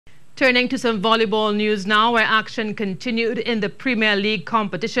Turning to some volleyball news now, where action continued in the Premier League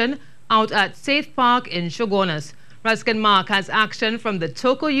competition out at Saith Park in Chaguanas. Ruskin Mark has action from the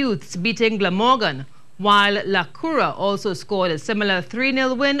Toco Youths beating Glamorgan, while Cura also scored a similar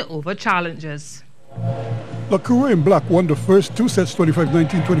 3-0 win over Challengers. Cura in black won the first two sets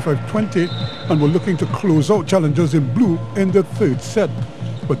 25-19, 25-20 and were looking to close out Challengers in blue in the third set.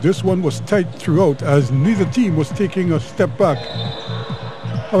 But this one was tight throughout as neither team was taking a step back.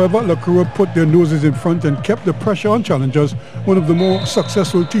 However, Cura put their noses in front and kept the pressure on Challengers, one of the more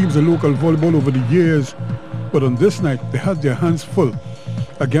successful teams in local volleyball over the years. But on this night, they had their hands full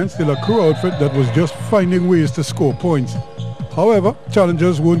against the Cura outfit that was just finding ways to score points. However,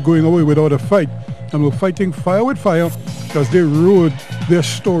 Challengers weren't going away without a fight and were fighting fire with fire as they rode their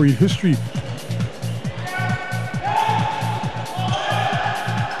storied history.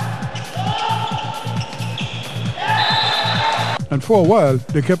 And for a while,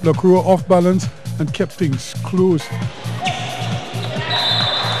 they kept Cura off balance and kept things close.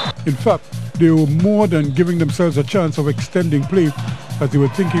 In fact, they were more than giving themselves a chance of extending play as they were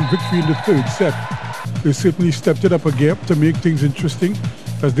thinking victory in the third set. They certainly stepped it up a gear to make things interesting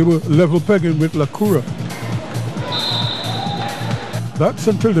as they were level pegging with Cura. That's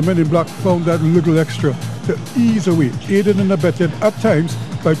until the men in black found that little extra to ease away, aided and abetted at times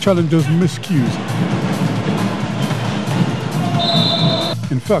by Challengers' miscues.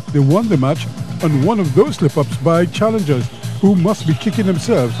 In fact, they won the match on one of those slip-ups by Challengers, who must be kicking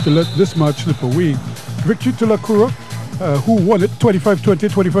themselves to let this match slip away. Victory to Cura, who won it 25-20,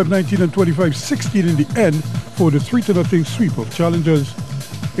 25-19 and 25-16 in the end for the 3-0 sweep of Challengers.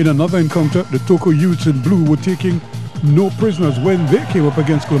 In another encounter, the Toco Youths in blue were taking no prisoners when they came up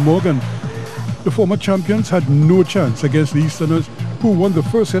against Glamorgan. The former champions had no chance against the Easterners, who won the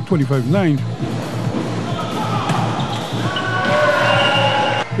first set 25-9.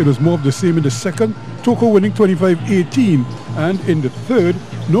 It was more of the same in the second, Toco winning 25-18, and in the third,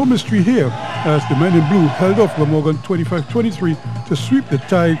 no mystery here, as the men in blue held off Glamorgan 25-23 to sweep the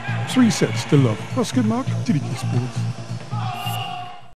tie 3 sets to love. Ruskin Mark, TDK Sports.